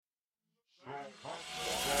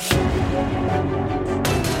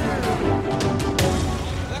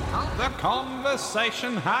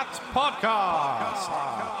Conversation Hat Podcast.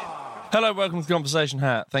 Hello, welcome to Conversation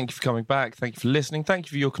Hat. Thank you for coming back. Thank you for listening. Thank you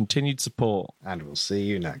for your continued support. And we'll see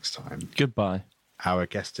you next time. Goodbye. Our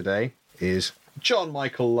guest today is John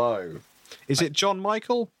Michael-Lowe. Is it John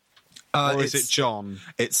Michael? Or is it John?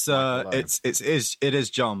 It is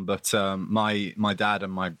John, but my dad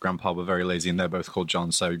and my grandpa were very lazy, and they're both called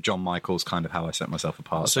John. So John Michael's kind of how I set myself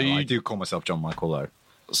apart. So I do call myself John Michael-Lowe,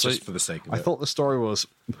 just for the sake of it. I thought the story was,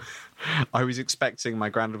 I was expecting my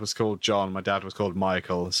granddad was called John, my dad was called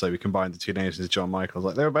Michael, so we combined the two names as John Michael. I was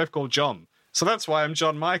like, they were both called John, so that's why I'm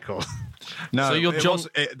John Michael. No, so you're John.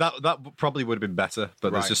 That probably would have been better,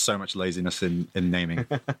 but there's just so much laziness in naming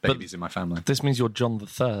babies in my family. This means you're John the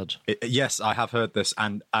Third. Yes, I have heard this,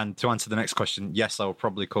 and to answer the next question, yes, I will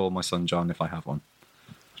probably call my son John if I have one.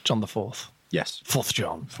 John the Fourth. Yes, Fourth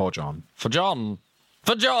John. For John. For John.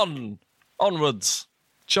 For John. Onwards.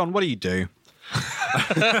 John, what do you do?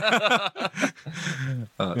 Why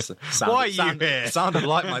are you here? Sounded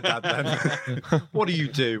like my dad then. What do you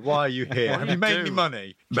do? Why are you here? Have you made any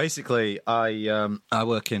money? Basically, I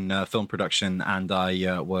work in film production, and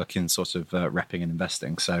I work in sort of repping and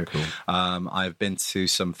investing. So cool. I've been to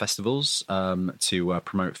some festivals to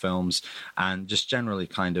promote films, and just generally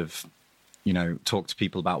kind of, talk to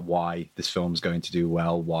people about why this film's going to do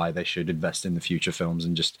well, why they should invest in the future films,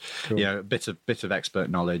 and just, a bit of expert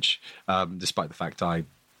knowledge, despite the fact I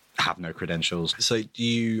have no credentials. So do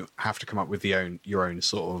you have to come up with your own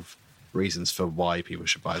sort of reasons for why people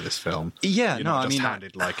should buy this film? Yeah, You're not just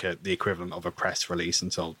handed like the equivalent of a press release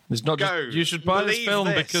until it's not just, you should buy this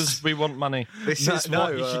film because we want money. This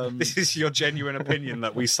is your genuine opinion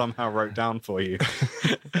that we somehow wrote down for you.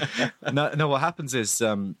 No, what happens is,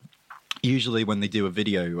 usually when they do a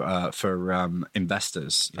video for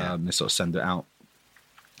investors, they sort of send it out.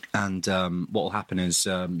 And what will happen is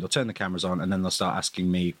they'll turn the cameras on, and then they'll start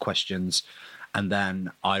asking me questions. And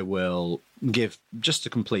then I will give just a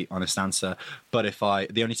complete honest answer. But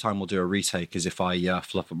the only time we'll do a retake is if I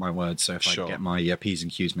fluff up my words. So if I get my P's and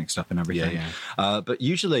Q's mixed up and everything. But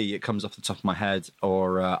usually it comes off the top of my head,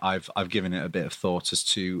 or I've given it a bit of thought as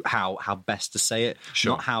to how best to say it.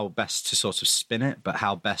 Sure. Not how best to sort of spin it, but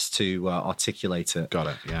how best to articulate it. Got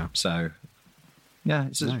it, yeah. So, yeah,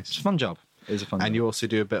 it's a fun job. It is a fun job. And you also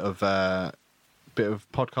do a bit of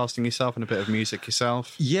podcasting yourself and a bit of music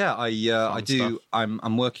yourself. Yeah, I do. Stuff.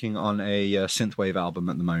 I'm working on a synthwave album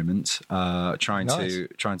at the moment, trying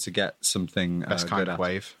to get something best kind good of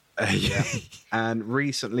wave. Yeah. And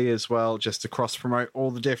recently as well, just to cross promote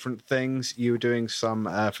all the different things, you were doing some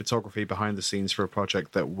photography behind the scenes for a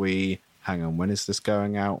project that hang on, when is this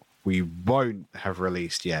going out? We won't have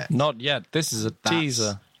released yet. Not yet. This is a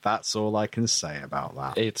teaser. That's all I can say about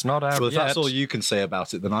that. It's not out yet. If that's all you can say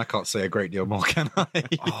about it, then I can't say a great deal more, can I?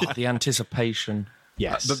 The anticipation.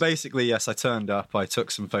 Yes. But basically, yes, I turned up. I took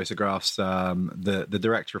some photographs. The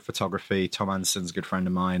director of photography, Tom Anderson's a good friend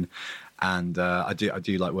of mine, and I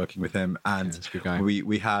do like working with him. And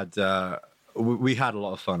we had a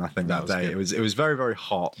lot of fun. I think that day good. It was very, very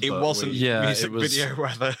hot. It wasn't music video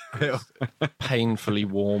weather. Painfully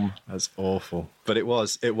warm. That's awful. But it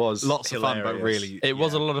was lots hilarious. of fun. But really, it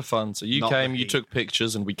was a lot of fun. So you came, you took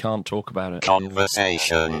pictures, and we can't talk about it.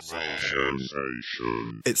 Conversation.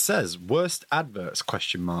 It says worst adverts ?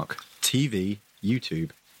 TV,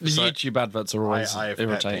 YouTube. The YouTube adverts are always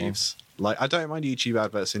irritating. Like, I don't mind YouTube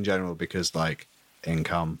adverts in general because, like,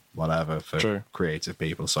 income, whatever, for creative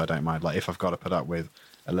people. So I don't mind. Like, if I've got to put up with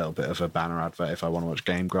a little bit of a banner advert, if I want to watch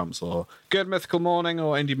Game Grumps or Good Mythical Morning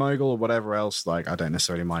or Indie Mogul or whatever else, like, I don't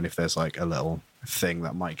necessarily mind if there's, like, a little thing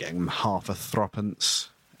that might get them half a threepence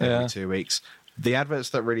every 2 weeks. The adverts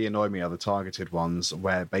that really annoy me are the targeted ones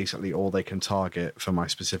where basically all they can target for my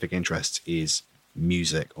specific interests is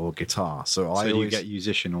music or guitar. So you get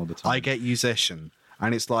musician all the time. I get musician.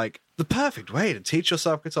 And it's like, the perfect way to teach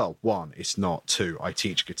yourself guitar. 1, it's not. 2, I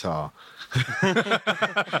teach guitar.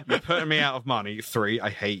 You're putting me out of money. 3, I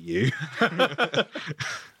hate you.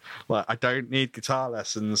 Like, I don't need guitar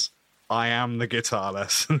lessons. I am the guitar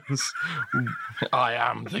lessons. I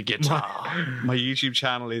am the guitar. My YouTube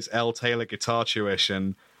channel is L. Taylor Guitar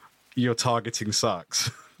Tuition. Your targeting sucks.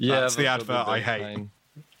 Yeah, that's the advert I hate. Pain.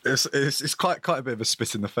 It's quite a bit of a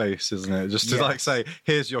spit in the face, isn't it? Just to like say,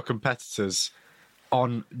 here's your competitors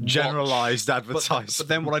on generalized advertising. But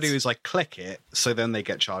then what I do is I click it, so then they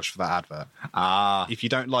get charged for that advert. If you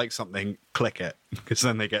don't like something, click it, because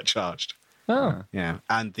then they get charged. Oh. Yeah.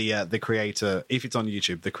 And the creator, if it's on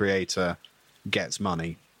YouTube, the creator gets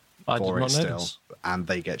money for it still. And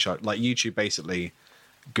they get charged. Like YouTube, basically,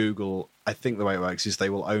 Google, I think the way it works is they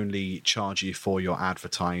will only charge you for your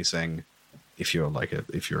advertising if you're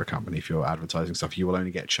a company, if you're advertising stuff, you will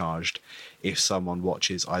only get charged if someone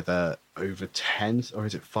watches either over 10 or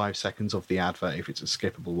is it 5 seconds of the advert if it's a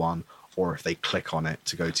skippable one, or if they click on it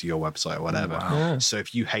to go to your website or whatever. Wow. Yeah. So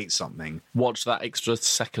if you hate something, watch that extra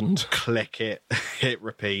second. Click it, hit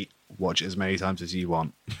repeat, watch it as many times as you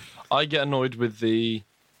want. I get annoyed with the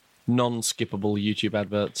non-skippable YouTube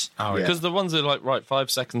adverts. Oh, yeah. Because the ones that are like, right,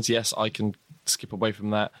 5 seconds, yes, I can skip away from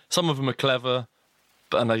that. Some of them are clever,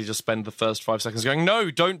 and they just spend the first 5 seconds going,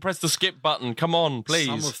 no, don't press the skip button. Come on, please.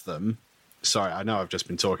 Some of them, sorry, I know I've just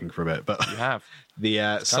been talking for a bit, but you have.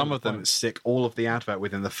 Some of them stick all of the advert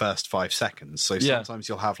within the first 5 seconds. So sometimes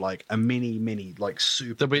you'll have like a mini, like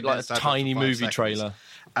super. There'll be like a tiny movie trailer.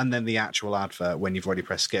 And then the actual advert when you've already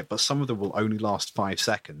pressed skip. But some of them will only last 5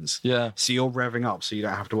 seconds. Yeah. So you're revving up so you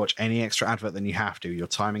don't have to watch any extra advert than you have to. You're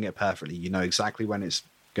timing it perfectly. You know exactly when it's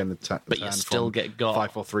going to turn. But you still get got.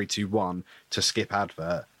 5, 4, 3, 2, 1 to skip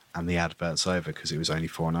advert. And the advert's over because it was only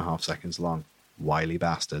 4.5 seconds long. Wily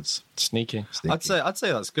bastards. Sneaky. I'd say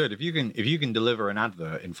that's good. If you can deliver an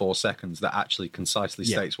advert in 4 seconds that actually concisely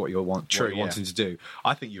states what you're wanting to do,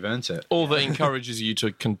 I think you've earned it. Or that encourages you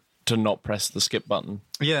to not press the skip button.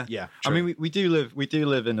 Yeah. True. I mean, we do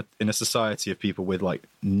live in a society of people with like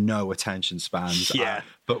no attention spans. Yeah.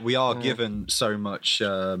 But we are given so much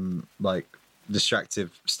like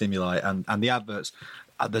distractive stimuli, and the adverts.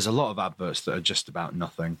 There's a lot of adverts that are just about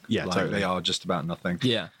nothing. Yeah, like, totally. They are just about nothing.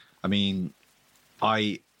 Yeah. I mean,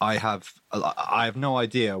 I have no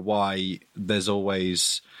idea why there's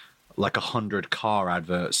always like 100 car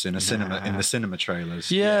adverts in a cinema in the cinema trailers.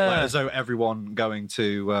 Yeah. Like, as though everyone going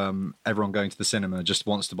to the cinema just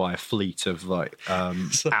wants to buy a fleet of like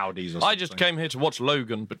Audis or something. I just came here to watch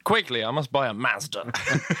Logan, but quickly I must buy a Mazda.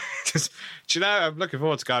 Do you know, I'm looking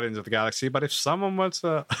forward to Guardians of the Galaxy, but if someone were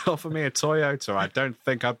to offer me a Toyota, I don't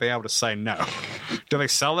think I'd be able to say no. Do they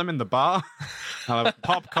sell them in the bar? I'll have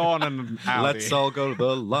popcorn and Audi. Let's all go to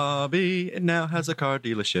the lobby. It now has a car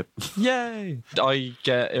dealership. Yay! I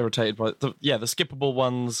get irritated by the skippable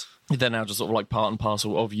ones. They're now just sort of like part and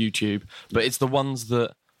parcel of YouTube. But it's the ones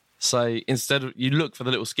that say, instead of, you look for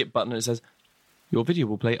the little skip button and it says, your video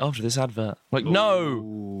will play after this advert. Like,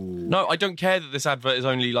 no, I don't care that this advert is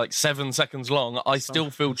only like 7 seconds long. I still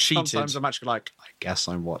feel cheated. Sometimes I'm actually like, I guess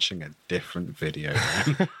I'm watching a different video.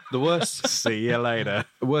 The worst. See you later.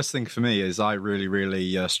 The worst thing for me is I really,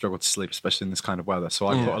 really struggle to sleep, especially in this kind of weather. So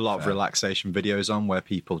I put a lot of relaxation videos on where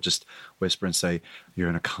people just whisper and say, you're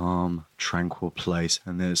in a calm, tranquil place.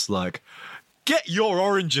 And it's like, get your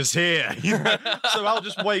oranges here. So I'll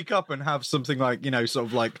just wake up and have something like, sort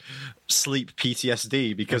of like sleep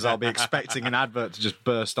PTSD because I'll be expecting an advert to just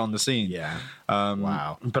burst on the scene. Yeah.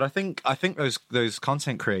 Wow. But I think those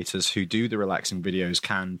content creators who do the relaxing videos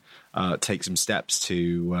can take some steps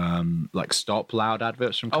to like stop loud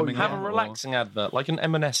adverts from coming have on. a relaxing advert, like an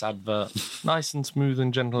M&S advert. Nice and smooth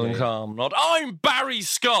and gentle and calm. Not, I'm Barry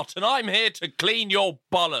Scott and I'm here to clean your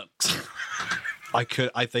bollocks. I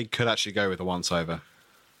think could actually go with a once over,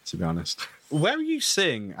 to be honest. Where are you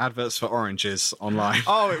seeing adverts for oranges online?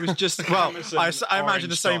 Oh, it was just, well, I imagine orange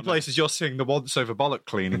the same donut. place as you're seeing the once over bollock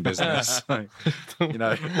cleaning business. Like, there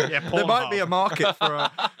Pornhub. might be a market for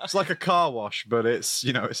it's like a car wash, but it's,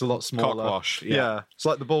 it's a lot smaller. Cock wash, yeah. It's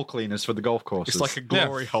like the ball cleaners for the golf courses. It's like a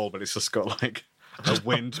glory hole, but it's just got like a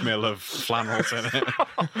windmill of flannels in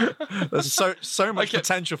it. There's so much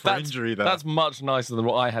potential for injury there. That's much nicer than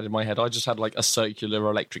what I had in my head. I just had like a circular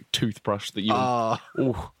electric toothbrush that you... Oh,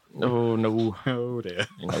 no. Oh, dear.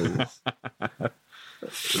 No.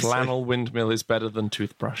 Flannel windmill is better than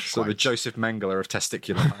toothbrush. So the Joseph Mengele of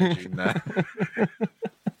testicular hygiene there.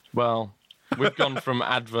 Well, we've gone from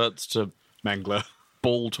adverts to Mengele.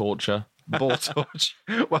 ball torture. Ball torch.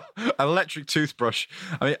 Well, an electric toothbrush.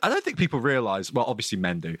 I mean, I don't think people realise. Well, obviously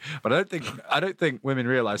men do, but I don't think women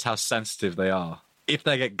realise how sensitive they are. If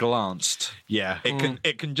they get glanced,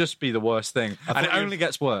 it can just be the worst thing, and it only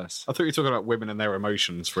gets worse. I thought you were talking about women and their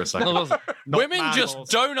emotions for a second. Women man just balls.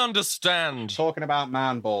 don't understand. Talking about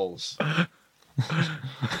man balls.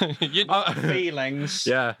 Feelings.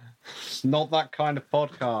 Yeah, It's not that kind of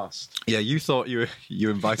podcast. yeah. You thought you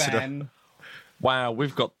invited Ben. Wow,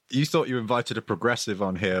 we've got... you thought you invited a progressive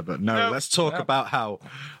on here, but no. Nope. Let's talk about how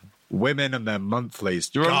women and their monthlies.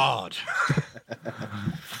 God,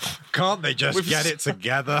 can't they just get it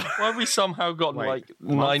together? Well, we somehow got Wait, like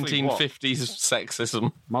monthly 1950s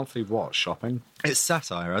sexism. Monthly what? Shopping? It's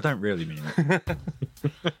satire. I don't really mean it.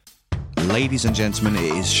 Ladies and gentlemen, it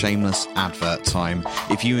is shameless advert time.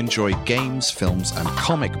 If you enjoy games, films, and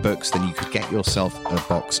comic books, then you could get yourself a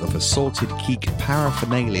box of assorted geek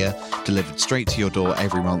paraphernalia delivered straight to your door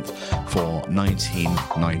every month for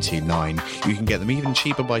 $19.99. You can get them even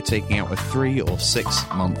cheaper by taking out a 3 or 6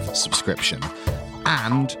 month subscription.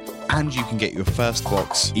 And you can get your first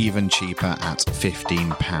box even cheaper at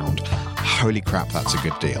 £15. Holy crap, that's a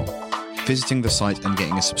good deal. Visiting the site and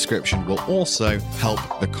getting a subscription will also help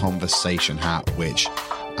the conversation hat, which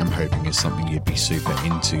I'm hoping is something you'd be super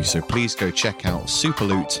into. So please go check out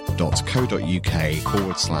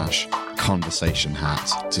superloot.co.uk/conversation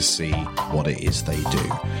hat to see what it is they do.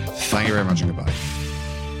 Thank you very much and goodbye.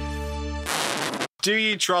 Do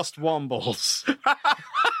you trust Wombles?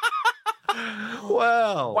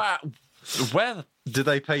 Well, Wow. Where do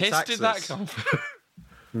they pay the piss taxes? did that come from?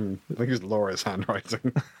 I think it's Laura's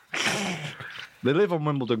handwriting. They live on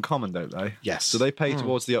Wimbledon Common, don't they? Yes. Do they pay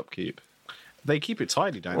towards the upkeep? They keep it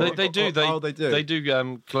tidy, don't they? They do. Oh, they do. They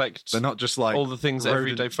do collect They're not just like all the things rodent-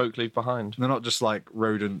 everyday folk leave behind. They're not just like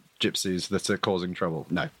rodent gypsies that are causing trouble.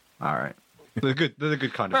 No. All right. They're good. They're the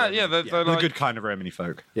good kind of. Well, Romany. yeah, they're They're like- the good kind of Romany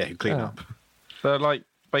folk, Yeah, who clean Yeah. up. They're like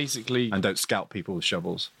basically and don't scalp people with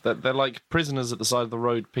shovels. they're like prisoners at the side of the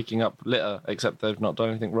road picking up litter, except they've not done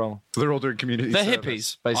anything wrong. They're all doing community. They're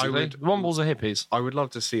service. hippies, basically. would- Wombles are hippies. I would love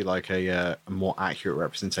to see like a more accurate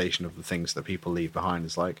representation of the things that people leave behind.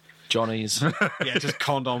 It's like, Johnnies, yeah, just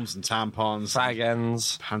condoms and tampons, fag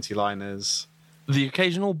ends, panty liners, the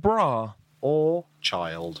occasional bra. or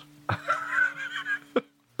child.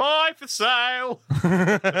 Buy for sale.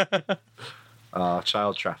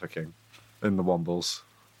 Child trafficking in the Wombles.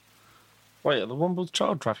 Wait, are the Wombles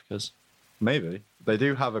child traffickers? Maybe they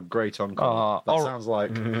do have a great encore. That sounds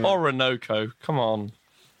like Orinoco, come on.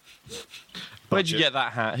 Where'd you get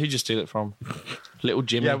that hat? Who'd you steal it from? Little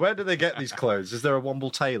Jimmy. yeah. Where do they get these clothes? Is there a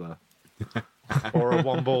Womble tailor or a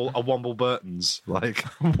Womble Burton's like,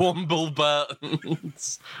 Womble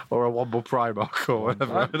Burtons. or a Womble Primark or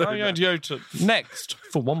whatever? I'm going to go to next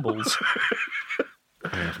for Wombles.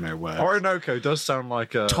 I have no words. Orinoco does sound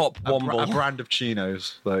like a Top Womble. a brand of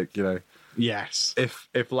chinos. Like, you know, Yes.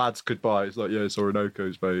 if lads could buy, it's like, yeah, it's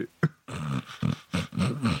Orinoco's, mate.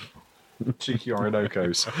 Cheeky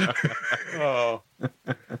Orinoco's.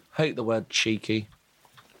 Hate the word cheeky.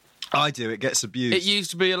 I do. It gets abused. It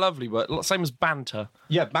used to be a lovely word, same as banter.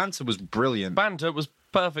 Yeah, banter was brilliant. Banter was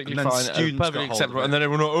perfectly And then fine, students got perfectly hold of acceptable. it. And then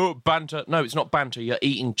everyone, oh, banter. No, it's not banter. You're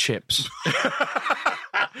eating chips.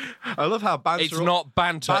 I love how banter. It's not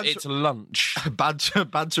banter. banter- It's lunch.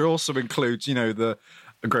 Banter also includes, you know, the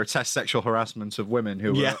grotesque sexual harassment of women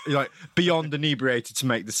who Yeah. are like beyond inebriated to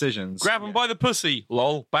make decisions. Grab them by the pussy.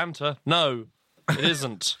 Lol. Banter. No, it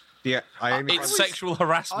isn't. Yeah, It's sexual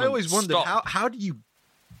harassment. I always wondered Stop. how do you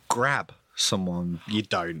grab someone you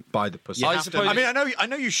don't. by the pussy? You I have suppose- I mean, I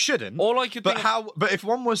know you shouldn't. All I could but think how? But if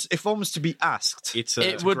one was to be asked, It's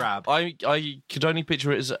it would. grab. I could only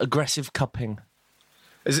picture it as aggressive cupping.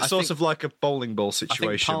 is it I sort think- of like a bowling ball I think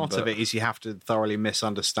situation? part of but- it is you have to thoroughly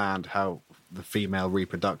misunderstand how the female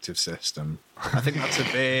reproductive system. I think that's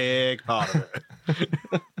a big part of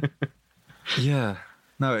it. Yeah.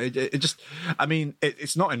 No, it just. I mean,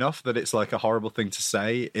 it's not enough that it's like a horrible thing to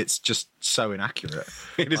say. It's just so inaccurate.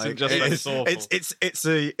 It isn't just that it's awful.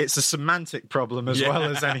 It's a semantic problem as well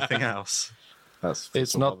as anything else. That's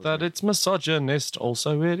It's not that it's misogynist.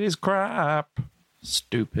 Also, it is crap.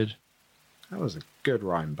 Stupid. That was a good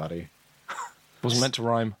rhyme, buddy. Wasn't meant to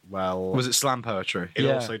rhyme. Well, Was it slam poetry? it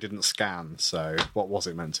Yeah. also didn't scan, so what was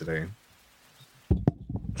it meant to do?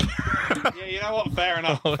 Yeah, you know what? Fair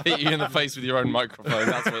enough. I'll hit you in the face with your own microphone.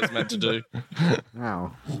 That's what it's meant to do.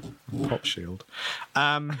 Wow. Pop shield.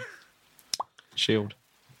 Shield.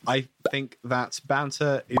 I think that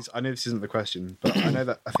banter is. I know this isn't the question, but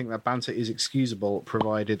I think that banter is excusable,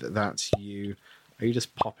 provided that you. Are you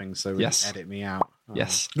just popping so we Yes. can edit me out? Oh.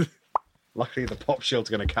 Yes. Luckily, the pop shield's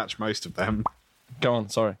going to catch most of them. Go on.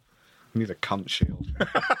 Sorry. I need a cunt shield.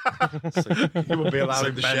 So you will be allowed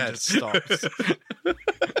in the shed. Stops.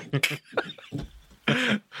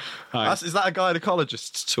 Is that a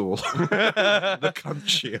gynecologist's tool? The cunt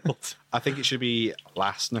shield. I think it should be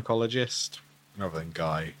gynecologist rather than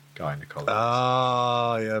gynecologist.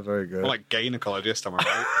 Ah, yeah, very good. More like gynecologist, am I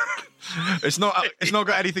right? It's not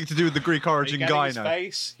got anything to do with the Greek origin gyno.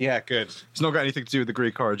 Face? Yeah, good. It's not got anything to do with the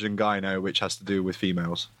Greek origin gyno, which has to do with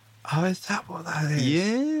females. Oh, is that what that is?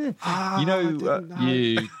 Yeah. You know,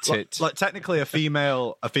 You tit. like technically a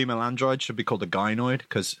female android should be called a gynoid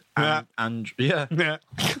because Yeah. yeah. Yeah.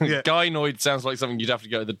 Yeah. Gynoid sounds like something you'd have to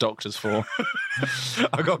go to the doctors for.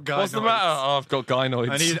 I got gynoids. What's the matter? Oh, I've got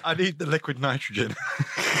gynoids. I need the liquid nitrogen.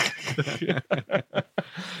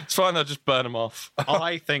 It's fine, they'll just burn them off.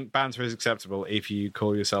 I think banter is acceptable if you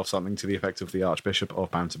call yourself something to the effect of the Archbishop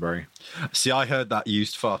of Banterbury. See, I heard that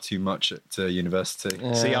used far too much at university.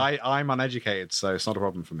 Yeah. See, I'm uneducated, so it's not a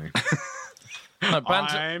problem for me. No,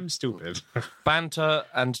 banter, I'm stupid. banter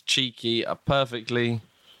and cheeky are perfectly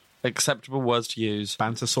acceptable words to use.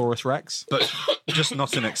 Bantosaurus Rex? But just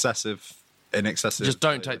not in excessive. Just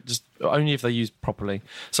don't take, just only if they're used properly.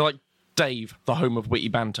 So, like Dave, the home of witty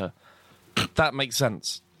banter. That makes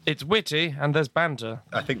sense. It's witty and there's banter.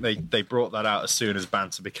 I think they brought that out as soon as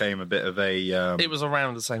banter became a bit of a. It was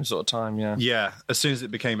around the same sort of time, yeah. Yeah, as soon as it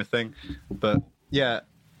became a thing. But yeah,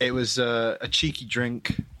 it was a cheeky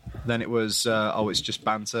drink. Then it was it's just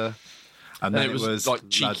banter, and then it was like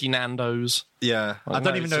cheeky Nando's. Yeah, Well, I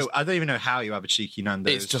don't no, even know how you have a cheeky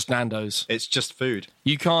Nando's. It's just Nando's. It's just food.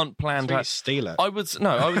 You can't plan You to steal it. I would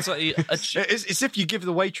say It's if you give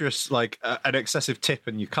the waitress like an excessive tip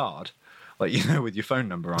in your card, like with your phone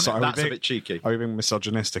number on So it. are we That's a being- bit cheeky. Are we being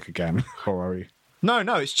misogynistic again? Or are we? No,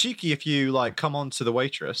 it's cheeky if you like come on to the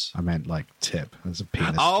waitress. I meant like tip. There's a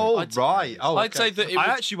penis. Oh, I'd- right. Oh, I'd okay. say that it I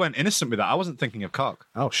was- actually went innocent with that. I wasn't thinking of cock.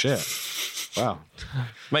 Oh, shit. Wow.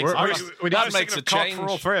 makes, that makes a change. for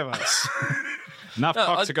all three of us. Enough No,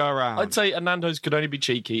 cock to go around. I'd say a Nando's could only be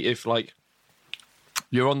cheeky if like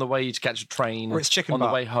you're on the way to catch a train Or it's chicken on butt.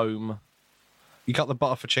 the way home. You got the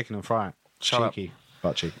butter for chicken and fry it. Shut up. Cheeky.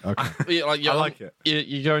 Butt cheek. Okay. Yeah, like you're I like it.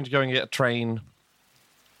 You're going to go and get a train,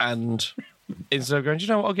 and instead of going, do you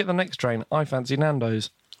know what? I'll get the next train. I fancy Nando's,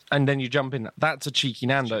 and then you jump in. That's a cheeky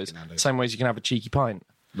Nando's. Cheeky Nando's. Same way as you can have a cheeky pint.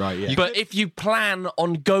 Right, yeah. But if you plan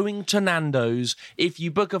on going to Nando's, if you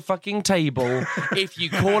book a fucking table, if you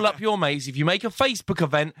call up your mates, if you make a Facebook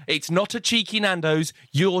event, it's not a cheeky Nando's.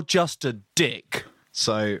 You're just a dick.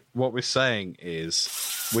 So what we're saying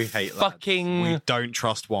is We hate lads. Fucking, we don't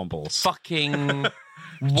trust Wombles. fucking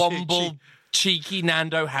Womble, cheeky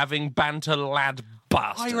Nando having banter lad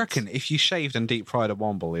bastards. I reckon if you shaved and deep fried a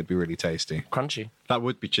Womble, it'd be really tasty. Crunchy. That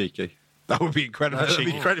would be cheeky. That would be incredibly That would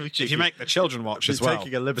cheeky. be incredibly cheeky. If you make the children watch as You're well.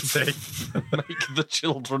 taking a liberty. Make the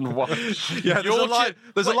children watch. Yeah, Your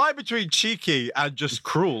there's a wait. line between cheeky and just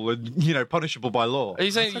cruel and punishable by law. Are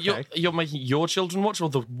you saying That's okay. you're making your children watch or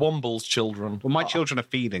the Wombles children? Well, my children are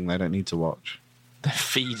feeding. They don't need to watch. They're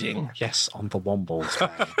feeding. Yes, on the Wombles.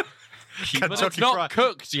 man. But it's not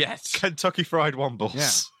cooked yet. Kentucky Fried Wombles. Yeah.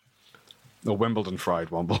 Or Wimbledon fried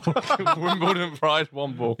Womble. Wimbledon fried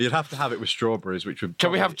Womble. You'd have to have it with strawberries, which would.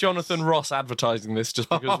 Can we have probably- Jonathan Ross advertising this just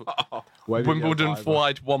because Where did you Wimbledon go,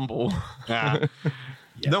 fried Womble? Yeah.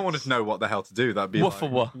 No one would know what the hell to do. That'd be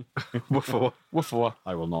Woofawa. Woofawa. Woofawa.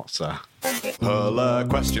 I will not, sir. Pull a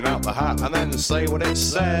question out the hat and then say what it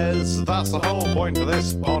says. That's the whole point of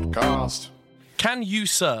this podcast. Can you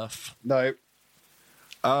surf? No.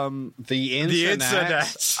 The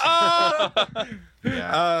internet.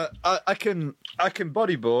 Yeah. I can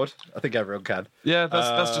bodyboard. I think everyone can. Yeah,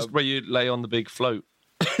 that's just where you lay on the big float.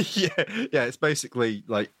 yeah. It's basically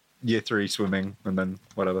like year 3 swimming and then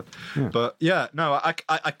whatever. But yeah, no,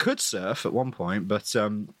 I could surf at one point, but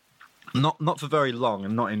not for very long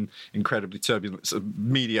and not in incredibly turbulent. So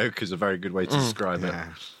mediocre is a very good way to describe it.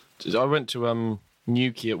 Yeah. I went to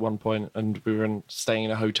Newquay at one point and we were staying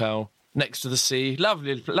in a hotel next to the sea.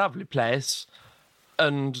 Lovely, lovely place.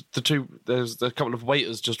 And there's a couple of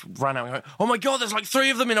waiters just ran out and went, oh my God, there's like 3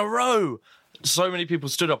 of them in a row. So many people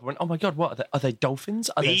stood up and went, oh my God, what are they dolphins?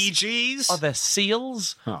 Are Bee Gees? Are there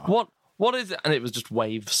seals? Oh. What is it? And it was just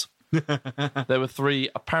waves. There were 3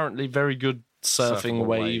 apparently very good surfing Surfable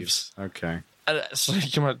waves. Okay. And so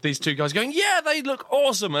you come out, these 2 guys going, yeah, they look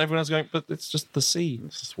awesome. And everyone else going, but it's just the sea.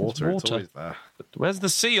 It's just water. It's always there. But where's the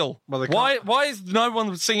seal? Well, they Why is no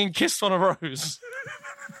one singing Kiss on a Rose?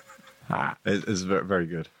 Ha. It's very, very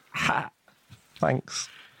good. Ha. Thanks.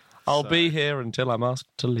 I'll be here until I'm asked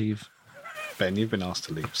to leave. Ben, you've been asked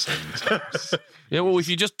to leave so many times. Yeah, well, if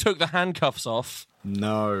you just took the handcuffs off.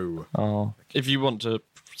 No. Oh. If you want to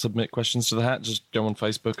submit questions to the hat, just go on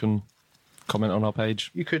Facebook and comment on our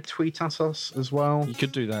page. You could tweet at us as well. You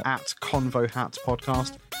could do that. At Convo Hat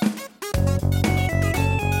Podcast.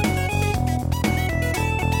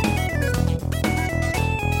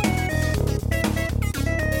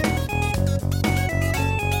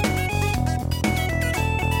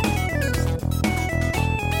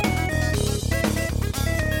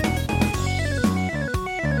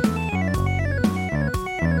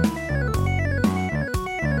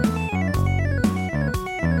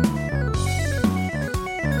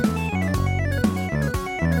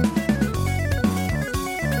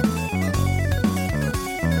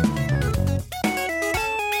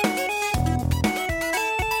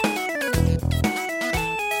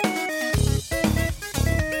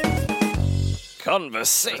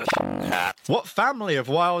 Conversation. What family of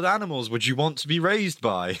wild animals would you want to be raised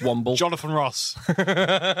by? Womble. Jonathan Ross.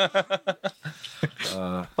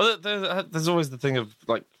 Well, there's always the thing of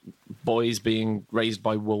like boys being raised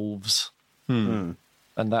by wolves, and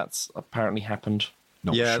that's apparently happened.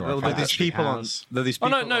 Not Yeah, sure there if are it these actually people on. has. There are these Oh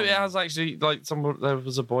people no, on- it has actually. Like there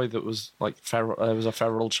was a boy that was like feral. There was a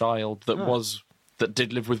feral child that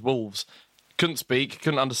did live with wolves. Couldn't speak,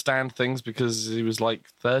 couldn't understand things because he was like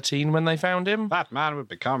 13 when they found him. That man would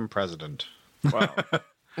become president. Wow.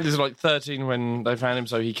 He was like 13 when they found him,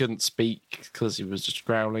 so he couldn't speak because he was just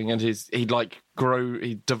growling, and he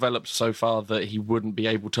developed so far that he wouldn't be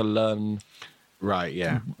able to learn Right,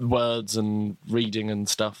 yeah. words and reading and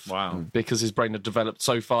stuff. Wow. Because his brain had developed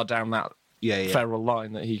so far down that Yeah. feral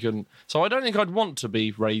line that he couldn't. So I don't think I'd want to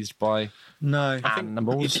be raised by No.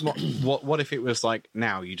 animals. It's not, what if it was like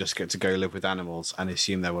now you just get to go live with animals and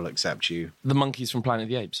assume they will accept you? The monkeys from Planet of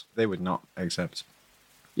the Apes. They would not accept.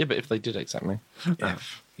 Yeah, but if they did accept me.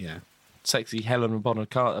 Yeah. Sexy Helena Bonham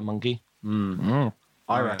Carter monkey.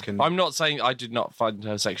 I reckon. I'm not saying I did not find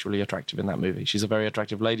her sexually attractive in that movie. She's a very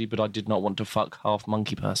attractive lady, but I did not want to fuck half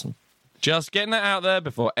monkey person. Just getting that out there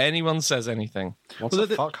before anyone says anything. What's a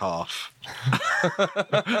fuck half?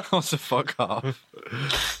 What's a fuck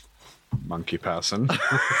half? Monkey person.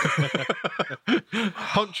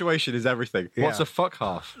 Punctuation is everything. What's Yeah. a fuck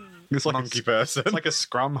half? It's like Monkey person. It's like a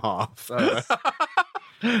scrum half.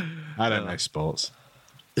 I don't know sports.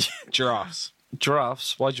 Giraffes.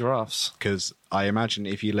 Giraffes? Why giraffes? Because I imagine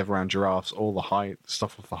if you live around giraffes, all the high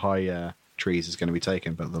stuff off the high trees is going to be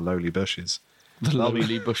taken, but the lowly bushes, The lowly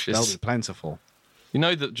they'll bushes. be plentiful. You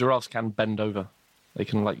know that giraffes can bend over. They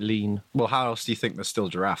can like lean. Well, how else do you think there's still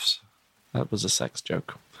giraffes? That was a sex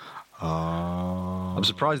joke. I'm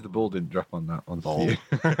surprised the ball didn't drop on that one. Ball.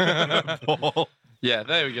 Ball. Yeah,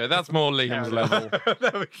 there we go. That's more Liam's level.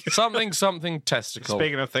 Something testicle.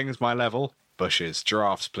 Speaking of things, my level, bushes,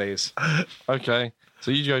 giraffes, please. Okay, so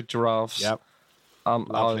you go giraffes. Yep,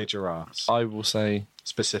 lovely giraffes. I will say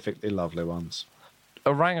Specifically lovely ones.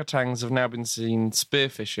 orangutans have now been seen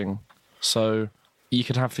spearfishing, so you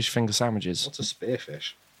could have fish finger sandwiches. What's a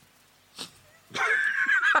spearfish?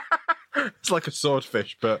 It's like a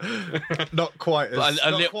swordfish, but not quite as,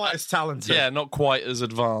 A as talented. Yeah, not quite as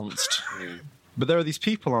advanced. But there are these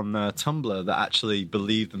people on Tumblr that actually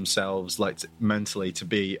believe themselves like mentally to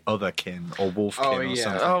be otherkin or wolfkin or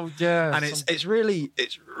something. Oh yeah, And it's really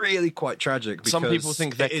quite tragic because Some people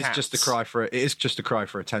think they're it is just a cats. cry for it is just a cry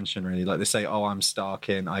for attention, really. Like they say, "Oh, I'm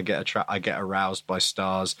starkin. I get aroused by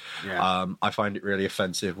stars." Yeah. I find it really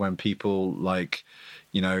offensive when people like,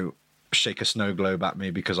 shake a snow globe at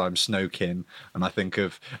me because I'm snowkin, and I think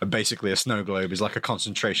of basically a snow globe is like a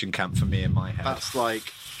concentration camp for me in my head. That's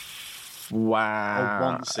like wow. a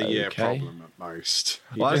once a year Okay. problem at most.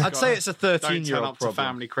 You Well, just I'd say gotta- it's a Don't turn 13-year-old up to problem.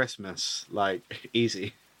 family Christmas like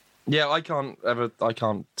easy. Yeah, I can't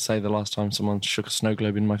say the last time someone shook a snow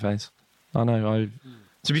globe in my face. I know.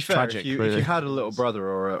 To be fair, Tragic, if you really. had a little brother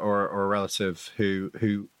or a relative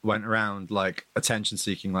who went around like attention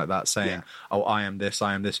seeking like that, saying, Yeah. "Oh, I am this,"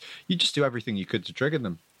 you just do everything you could to trigger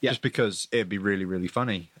them, Yeah. just because it'd be really, really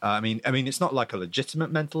funny. I mean, it's not like a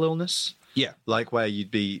legitimate mental illness, Yeah. like where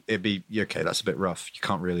it'd be okay. That's a bit rough. You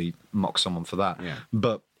can't really mock someone for that. Yeah.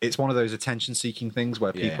 But it's one of those attention seeking things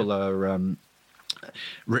where Yeah. people are.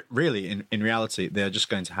 Really, in reality, they're just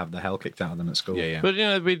going to have the hell kicked out of them at school. Yeah. But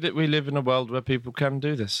we live in a world where people can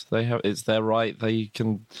do this. It's their right. They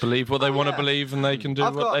can believe what they want to yeah. believe, and they can do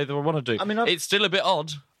I've what got- they want to do. I mean, it's still a bit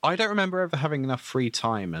odd. I don't remember ever having enough free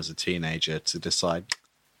time as a teenager to decide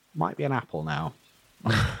might be an apple now.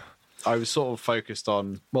 I was sort of focused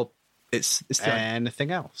on It's the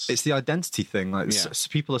anything else. It's the identity thing. Like Yeah.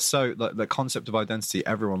 people are so like the concept of identity.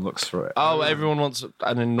 Everyone looks for it. Oh, everyone wants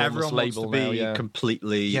an enormous everyone label wants to be now. Yeah.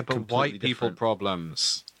 completely. yeah, but completely white people different.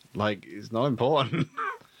 problems like it's not important.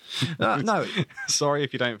 No, Sorry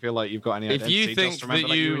if you don't feel like you've got any If identity. you Just think remember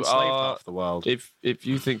that you enslaved are- half the world. If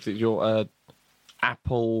you think that you're a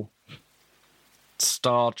Apple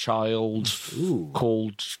star child Ooh.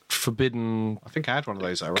 called forbidden I think I had one of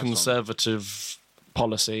those at a restaurant. conservative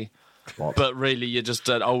policy, What? but really you're just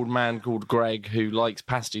an old man called Greg who likes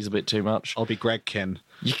pasties a bit too much. I'll be Gregkin.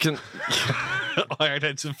 You can. I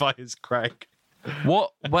identify as Greg.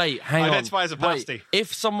 What? Wait, hang on. Identify as a Wait, pasty.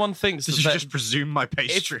 if someone thinks did that you they're- just presume my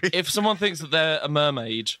pastry? if someone thinks that they're a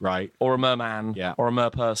mermaid, Right. or a merman, Yeah. or a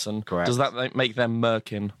merperson, Correct. does that make them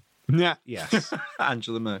merkin? Yeah. Yes.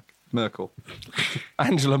 Angela Merkel.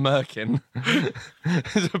 Angela Merkin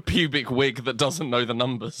is a pubic wig that doesn't know the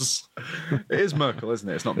numbers. It is Merkel, isn't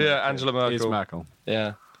it? It's not. Merkel. Yeah, Angela Merkel. It's Merkel.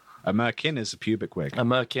 Yeah. A merkin is a pubic wig. A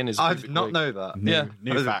merkin is. I did not know that.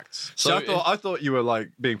 New facts. So I thought you were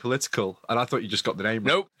like being political, and I thought you just got the name.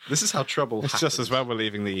 Nope. This is how trouble. It's happens. just as well we're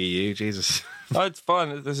leaving the EU. Jesus. Oh, it's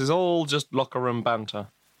fine. This is all just locker room banter.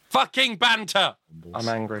 Fucking banter! I'm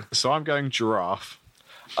angry. So I'm going giraffe.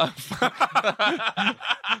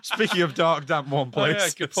 Speaking of dark, damp, warm Oh, yeah,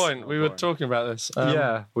 places. good point. We were talking about this.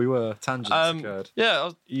 Yeah, we were. Tangents occurred.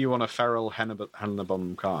 Yeah. You want a feral Helena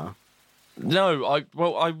Bonham Carter? No, I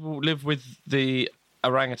will live with the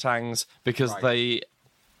orangutans because they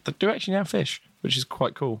do actually now fish, which is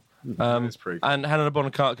quite cool. That's pretty cool. And Helena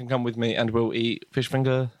Bonham Carter can come with me, and we'll eat fish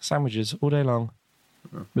finger sandwiches all day long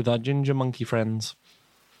with our ginger monkey friends.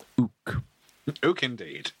 Ook. Ook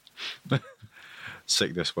indeed.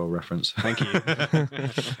 Sick this well reference. Thank you.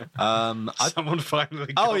 Someone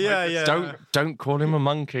finally. Oh yeah. Don't call him a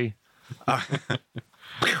monkey.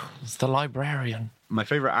 It's the librarian. My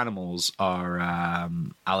favorite animals are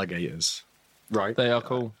alligators. Right. They are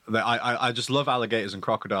cool. I just love alligators and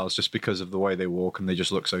crocodiles just because of the way they walk and they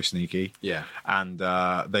just look so sneaky. Yeah. And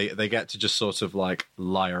they get to just sort of like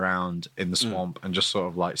lie around in the swamp and just sort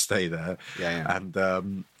of like stay there. Yeah.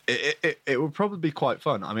 And it would probably be quite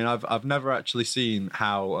fun. I mean, I've never actually seen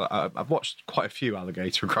how I've watched quite a few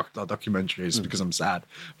alligator and crocodile documentaries because I'm sad.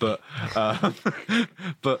 But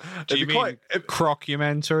Do you mean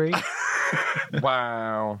crockumentary?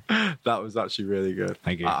 Wow. That was actually really good.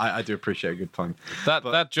 Thank you. I do appreciate a good pun.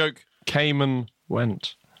 That joke came and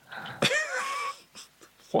went.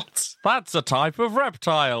 What? That's a type of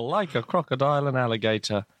reptile, like a crocodile and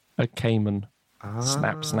alligator. A caiman.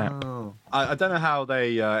 Snap, snap. I don't know how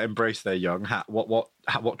they embrace their young.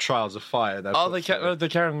 What trials of fire they're. Oh, put they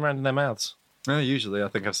carry them around in their mouths. through. Usually, I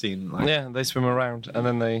think I've seen like. Yeah, they swim around and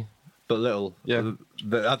then they. But little. Yeah.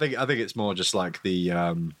 I think it's more just like the.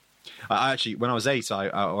 I actually, when I was 8,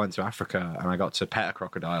 I went to Africa and I got to pet a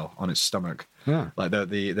crocodile on its stomach. Yeah. Like there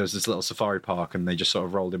was this little safari park and they just sort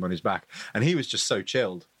of rolled him on his back and he was just so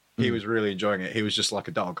chilled. He was really enjoying it. He was just like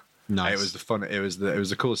a dog. Nice. It was the fun. It was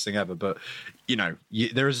the coolest thing ever. But you know,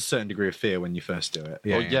 there is a certain degree of fear when you first do it.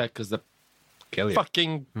 Yeah, because they're Kill you.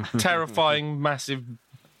 fucking terrifying, massive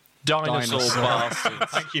dinosaur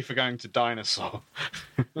bastards. Thank you for going to dinosaur.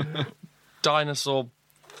 Dinosaur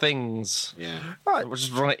things. Yeah. They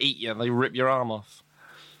just want to eat you and they rip your arm off.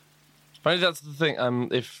 Maybe that's the thing.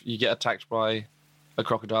 If you get attacked by a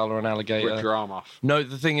crocodile or an alligator. Rip your arm off. No,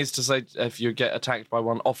 the thing is to say if you get attacked by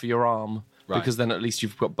one, offer your arm. Right. Because then at least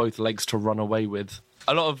you've got both legs to run away with.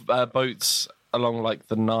 A lot of boats along like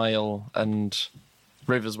the Nile and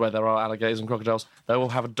rivers where there are alligators and crocodiles, they will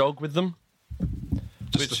have a dog with them.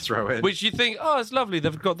 Just to throw in. Which you think, oh, it's lovely.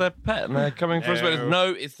 They've got their pet and they're coming for us. But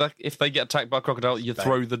no, it's like if they get attacked by a crocodile, you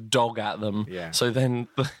throw the dog at them. Yeah. So then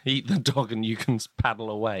eat the dog and you can paddle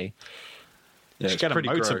away. Yeah, You should it's get a pretty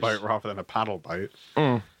motorboat gross. rather than a paddle boat.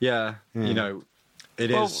 Yeah, you know, it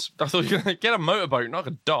is. I thought you were going to get a motorboat, not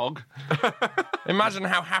a dog. Imagine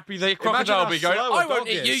how happy the crocodile will be going, slow a I won't dog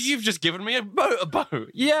eat you. is." You've just given me a motorboat.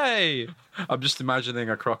 Yay. I'm just imagining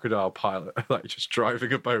a crocodile pilot like just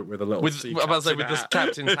driving a boat with a little. With, sea I'm about to say, captain with this hat.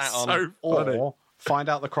 captain's hat It's on. so funny. Or find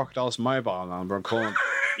out the crocodile's mobile number and call him.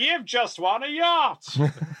 You've just won a yacht. You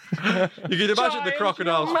can imagine the Giant,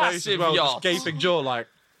 crocodile's face as massive well, yacht. just gaping jaw like.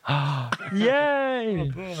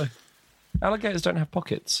 Yay. Alligators don't have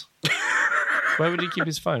pockets. Where would he keep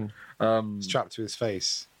his phone? Strapped to his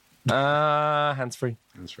face. Hands-free.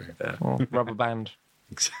 That's right. Or rubber band.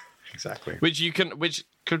 Exactly. Which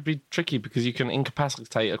could be tricky because you can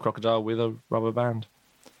incapacitate a crocodile with a rubber band.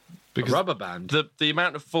 Because A rubber band. the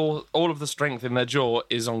amount of force, all of the strength in their jaw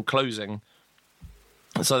is on closing.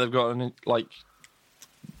 So they've got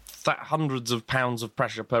hundreds of pounds of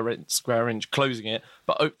pressure per square inch closing it,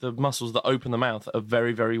 but the muscles that open the mouth are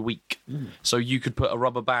very, very weak. So you could put a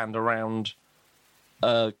rubber band around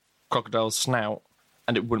a crocodile's snout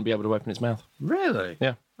and it wouldn't be able to open its mouth. Really?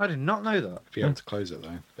 Yeah. I did not know that. Be able to close it though,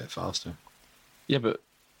 a bit faster. Yeah, but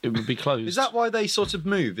it would be closed. Is that why they sort of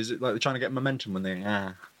move? Is it like they're trying to get momentum when they,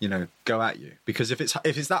 go at you? Because if it's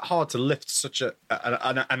that hard to lift such an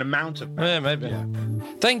amount of, Yeah, maybe.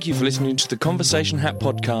 Thank you for listening to the Conversation Hat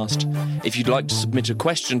podcast. If you'd like to submit a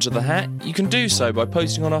question to the hat, you can do so by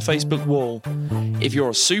posting on our Facebook wall. If you're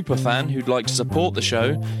a super fan who'd like to support the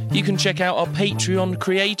show, you can check out our Patreon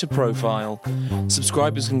creator profile.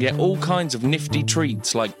 Subscribers can get all kinds of nifty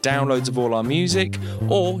treats like downloads of all our music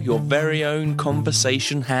or your very own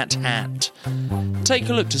Conversation Hat hat. Take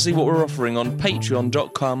a look to see what we're offering on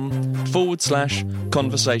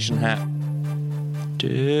patreon.com/conversation hat.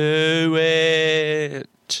 Do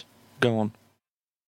it. Go on.